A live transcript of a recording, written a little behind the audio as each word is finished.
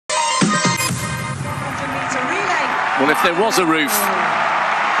Well, if there was a roof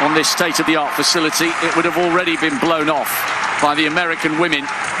on this state-of-the-art facility, it would have already been blown off by the American women,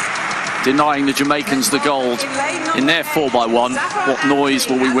 denying the Jamaicans the gold in their 4x1. What noise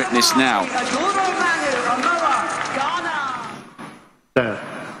will we witness now?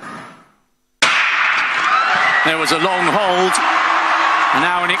 There was a long hold, and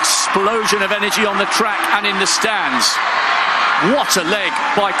now an explosion of energy on the track and in the stands. What a leg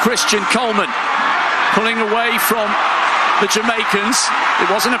by Christian Coleman, pulling away from the Jamaicans. It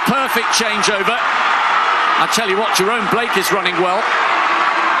wasn't a perfect changeover. I tell you what, Jerome Blake is running well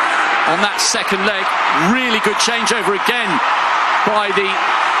on that second leg. Really good changeover again by the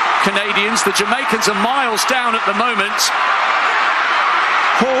Canadians. The Jamaicans are miles down at the moment.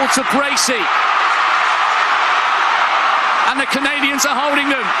 Hall to Bracey. And the Canadians are holding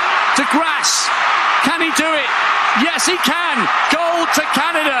them. De Grasse, can he do it? Yes, he can. Gold to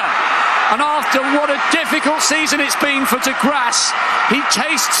Canada. And after what a difficult season it's been for De Grasse, he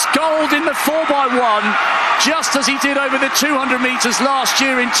tastes gold in the 4x1, just as he did over the 200 metres last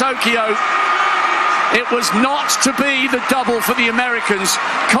year in Tokyo. It was not to be the double for the Americans.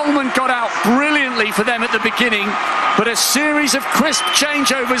 Coleman got out brilliantly for them at the beginning, but a series of crisp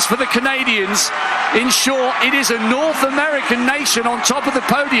changeovers for the Canadians ensure it is a North American nation on top of the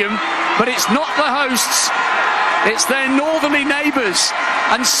podium, but it's not the hosts, it's their northerly neighbours.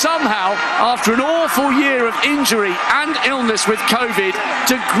 And somehow, after an awful year of injury and illness with COVID,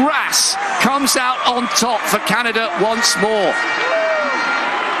 De Grasse comes out on top for Canada once more.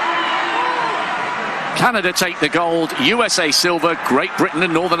 Canada take the gold, USA silver, Great Britain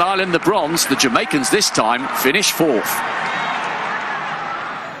and Northern Ireland the bronze. The Jamaicans this time finish fourth.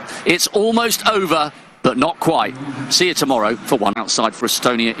 It's almost over, but not quite. See you tomorrow for one outside for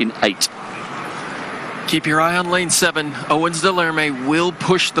Estonia in 8. Keep your eye on lane 7. Owens Delerme will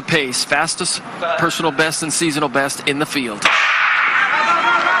push the pace. Fastest personal best and seasonal best in the field.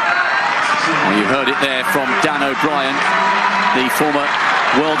 Well, you heard it there from Dan O'Brien, the former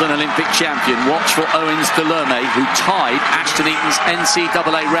world and Olympic champion. Watch for Owens Delerme, who tied Ashton Eaton's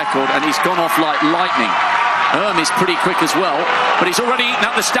NCAA record, and he's gone off like lightning. Is pretty quick as well, but he's already eaten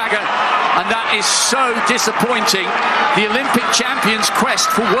up the stagger, and that is so disappointing. The Olympic champion's quest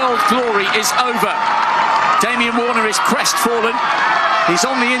for world glory is over. Damien Warner is crestfallen. He's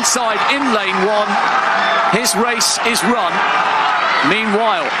on the inside in lane 1. His race is run.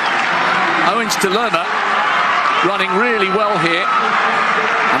 Meanwhile, Owens Delerme running really well here.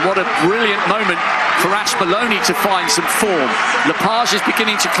 And what a brilliant moment for Ash Maloney to find some form. Lepage is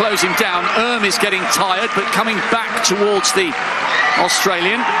beginning to close him down. Is getting tired, but coming back towards the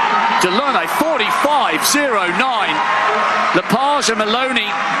Australian. Delerme 45.09. Lepage and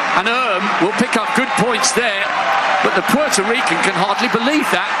Maloney and will pick up good points there, but the Puerto Rican can hardly believe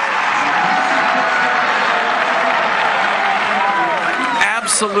that.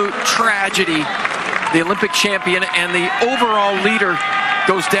 Absolute tragedy. The Olympic champion and the overall leader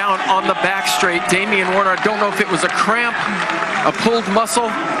goes down on the back straight. Damien Warner, I don't know if it was a cramp, a pulled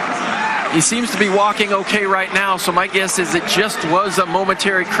muscle. He seems to be walking okay right now, so my guess is it just was a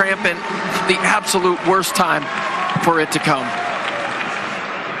momentary cramp and the absolute worst time for it to come.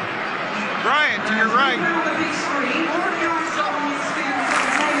 Brian, to your right.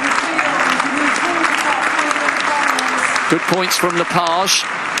 Good points from Lepage.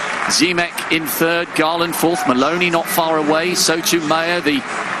 Zemek in third, Garland fourth, Maloney not far away, so too Mayer, the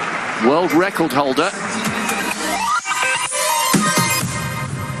world record holder.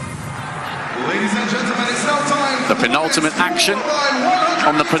 Ladies and gentlemen, it's now time. The penultimate action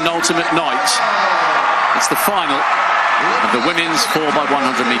on the penultimate night. It's the final of the women's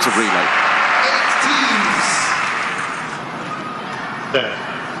 4x100 meter relay.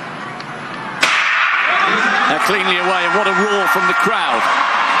 They're cleanly away, and what a roar from the crowd.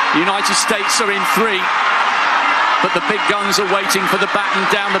 The United States are in 3, but the big guns are waiting for the baton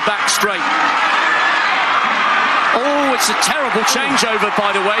down the back straight. Oh, it's a terrible changeover,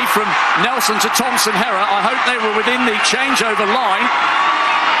 by the way, from Nelson to Thompson-Herah. I hope they were within the changeover line.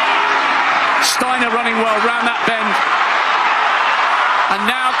 Steiner running well round that bend. And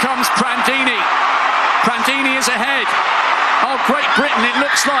now comes Prandini. Prandini is ahead. Oh, Great Britain, it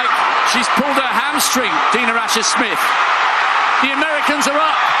looks like she's pulled her hamstring, Dina Asher-Smith. The Americans are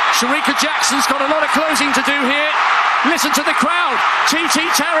up. Sharika Jackson's got a lot of closing to do here. Listen to the crowd. TT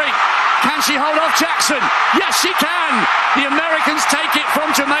Terry. Can she hold off Jackson? Yes, she can. The Americans take it from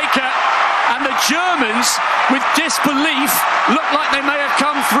Jamaica. And the Germans, with disbelief, look like they may have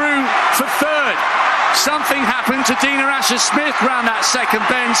come through for third. Something happened to Dina Asher-Smith round that second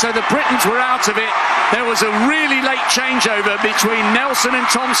bend, so the Britons were out of it. There was a really late changeover between Nelson and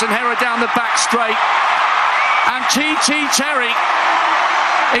Thompson-Herah down the back straight. And TT Terry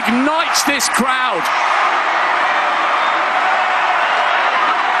ignites this crowd.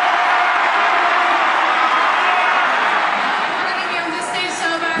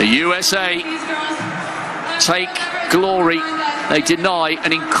 The USA take glory. They deny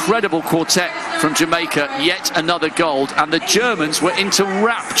an incredible quartet from Jamaica, yet another gold, and the Germans were into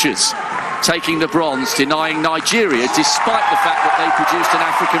raptures taking the bronze, denying Nigeria despite the fact that they produced an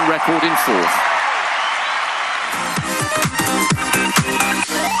African record in fourth.